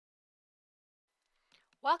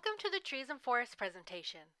Welcome to the Trees and Forests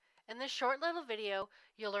presentation. In this short little video,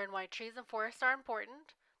 you'll learn why trees and forests are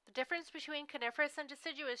important, the difference between coniferous and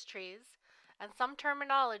deciduous trees, and some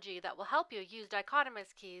terminology that will help you use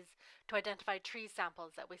dichotomous keys to identify tree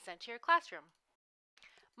samples that we sent to your classroom.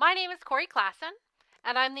 My name is Corey Klassen,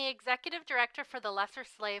 and I'm the Executive Director for the Lesser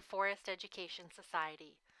Slave Forest Education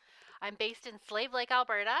Society. I'm based in Slave Lake,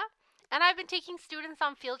 Alberta, and I've been taking students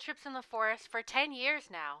on field trips in the forest for 10 years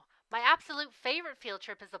now. My absolute favorite field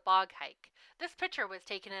trip is a bog hike. This picture was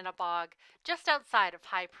taken in a bog just outside of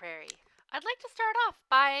High Prairie. I'd like to start off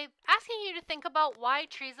by asking you to think about why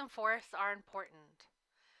trees and forests are important.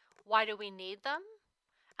 Why do we need them?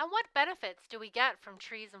 And what benefits do we get from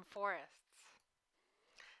trees and forests?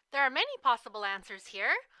 There are many possible answers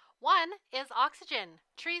here. One is oxygen.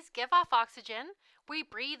 Trees give off oxygen. We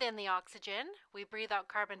breathe in the oxygen. We breathe out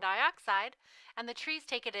carbon dioxide, and the trees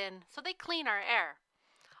take it in, so they clean our air.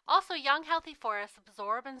 Also, young, healthy forests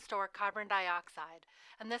absorb and store carbon dioxide,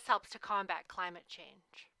 and this helps to combat climate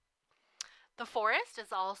change. The forest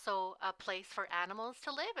is also a place for animals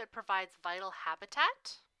to live. It provides vital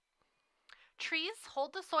habitat. Trees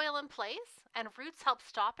hold the soil in place, and roots help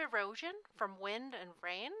stop erosion from wind and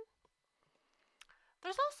rain.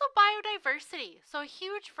 There's also biodiversity, so a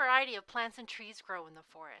huge variety of plants and trees grow in the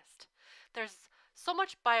forest. There's so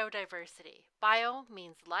much biodiversity. Bio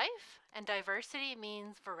means life, and diversity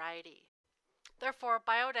means variety. Therefore,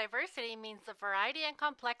 biodiversity means the variety and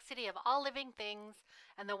complexity of all living things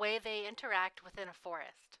and the way they interact within a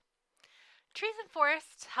forest. Trees and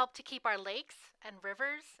forests help to keep our lakes and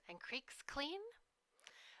rivers and creeks clean.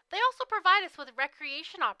 They also provide us with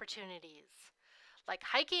recreation opportunities like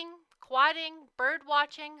hiking, quadding, bird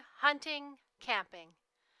watching, hunting, camping.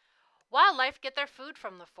 Wildlife get their food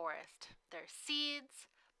from the forest. Their seeds,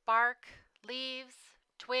 bark, leaves,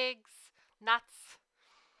 twigs, nuts.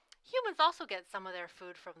 Humans also get some of their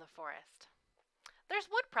food from the forest. There's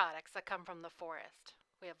wood products that come from the forest.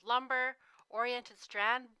 We have lumber, oriented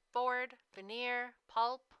strand board, veneer,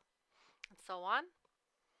 pulp, and so on.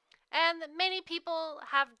 And many people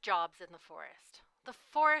have jobs in the forest. The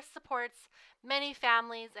forest supports many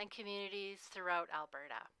families and communities throughout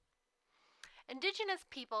Alberta. Indigenous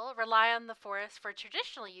people rely on the forest for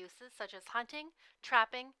traditional uses such as hunting,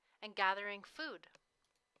 trapping, and gathering food.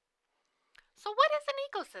 So what is an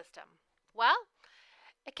ecosystem? Well,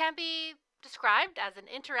 it can be described as an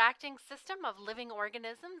interacting system of living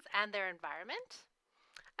organisms and their environment.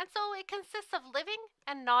 And so it consists of living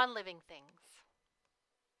and non-living things.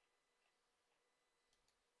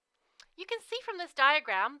 You can see from this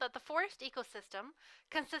diagram that the forest ecosystem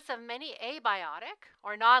consists of many abiotic,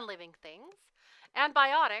 or non-living things, and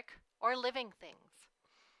biotic, or living things.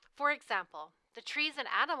 For example, the trees and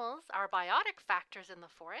animals are biotic factors in the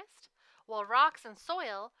forest, while rocks and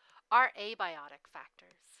soil are abiotic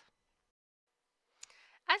factors.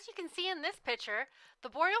 As you can see in this picture, the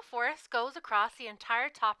boreal forest goes across the entire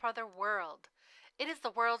top of the world. It is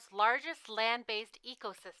the world's largest land-based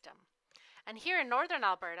ecosystem. And here in northern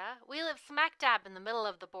Alberta, we live smack dab in the middle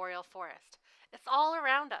of the boreal forest. It's all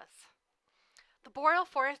around us. The boreal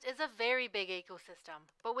forest is a very big ecosystem,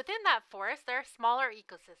 but within that forest there are smaller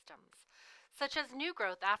ecosystems, such as new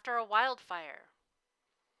growth after a wildfire.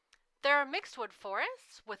 There are mixed wood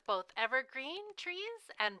forests with both evergreen trees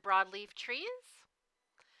and broadleaf trees.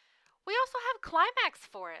 We also have climax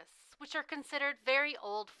forests, which are considered very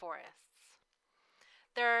old forests.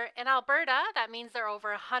 In Alberta, that means they're over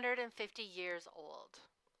 150 years old.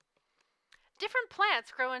 Different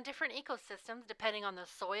plants grow in different ecosystems depending on the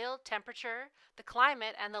soil, temperature, the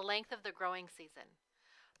climate, and the length of the growing season.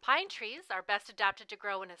 Pine trees are best adapted to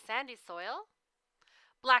grow in a sandy soil.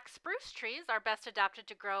 Black spruce trees are best adapted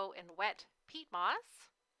to grow in wet peat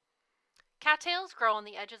moss. Cattails grow on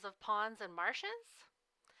the edges of ponds and marshes.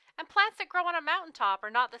 And plants that grow on a mountaintop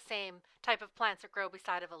are not the same type of plants that grow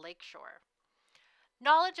beside of a lakeshore.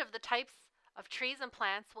 Knowledge of the types of trees and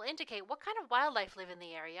plants will indicate what kind of wildlife live in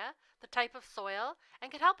the area, the type of soil,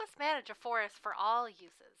 and can help us manage a forest for all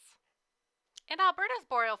uses. In Alberta's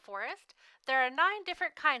boreal forest, there are 9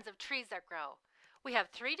 different kinds of trees that grow. We have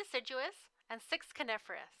 3 deciduous and 6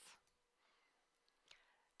 coniferous.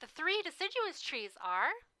 The 3 deciduous trees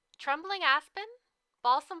are trembling aspen,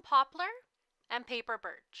 balsam poplar, and paper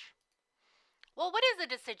birch. Well, what is a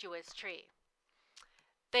deciduous tree?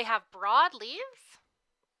 They have broad leaves.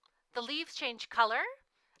 The leaves change color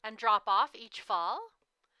and drop off each fall.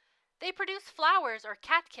 They produce flowers or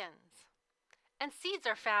catkins, and seeds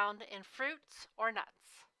are found in fruits or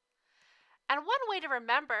nuts. And one way to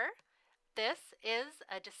remember this is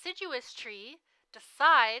a deciduous tree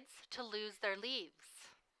decides to lose their leaves.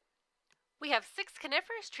 We have 6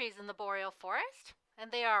 coniferous trees in the boreal forest,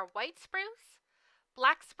 and they are white spruce,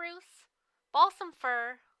 black spruce, balsam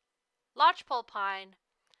fir, lodgepole pine,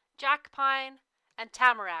 jack pine, and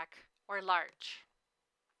tamarack or larch.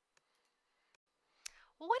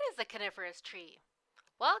 Well, what is a coniferous tree?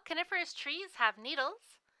 Well, coniferous trees have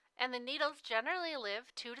needles, and the needles generally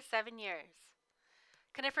live 2 to 7 years.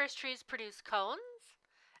 Coniferous trees produce cones,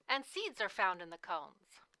 and seeds are found in the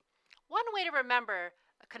cones. One way to remember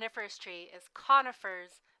a coniferous tree is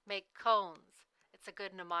conifers make cones. It's a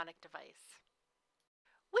good mnemonic device.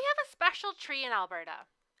 We have a special tree in Alberta.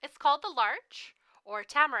 It's called the larch or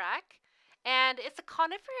tamarack, and it's a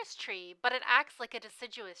coniferous tree, but it acts like a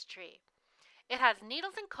deciduous tree. It has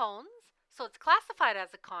needles and cones, so it's classified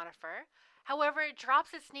as a conifer. However, it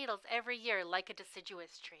drops its needles every year like a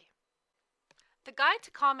deciduous tree. The Guide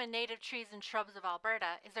to Common Native Trees and Shrubs of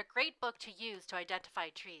Alberta is a great book to use to identify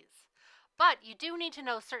trees. But you do need to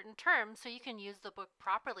know certain terms so you can use the book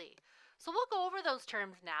properly. So we'll go over those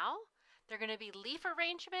terms now. They're going to be leaf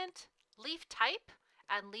arrangement, leaf type,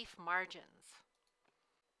 and leaf margins.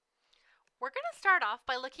 We're going to start off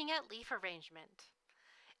by looking at leaf arrangement.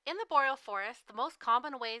 In the boreal forest, the most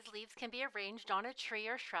common ways leaves can be arranged on a tree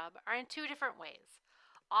or shrub are in 2 different ways: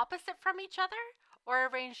 opposite from each other or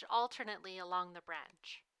arranged alternately along the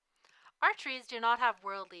branch. Our trees do not have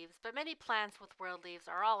whorled leaves, but many plants with whorled leaves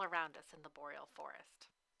are all around us in the boreal forest.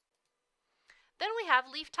 Then we have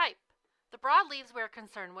leaf type. The broad leaves we're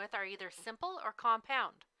concerned with are either simple or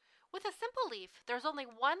compound. With a simple leaf, there's only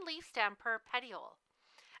one leaf stem per petiole,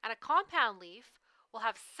 and a compound leaf will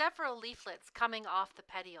have several leaflets coming off the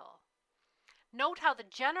petiole. Note how the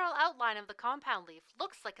general outline of the compound leaf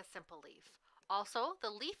looks like a simple leaf. Also, the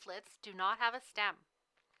leaflets do not have a stem.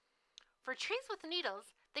 For trees with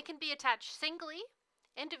needles, they can be attached singly,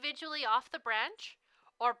 individually off the branch,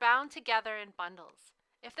 or bound together in bundles.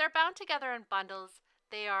 If they're bound together in bundles,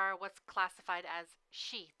 they are what's classified as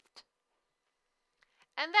sheathed.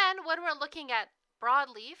 And then when we're looking at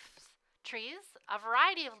broadleaf trees, a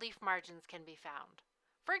variety of leaf margins can be found.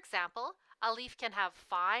 For example, a leaf can have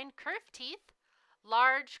fine, curved teeth,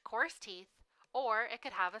 large, coarse teeth, or it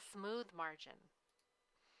could have a smooth margin.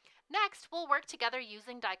 Next, we'll work together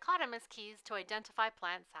using dichotomous keys to identify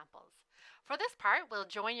plant samples. For this part, we'll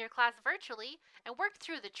join your class virtually and work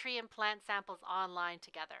through the tree and plant samples online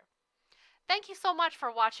together. Thank you so much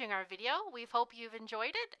for watching our video. We hope you've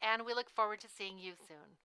enjoyed it, and we look forward to seeing you soon.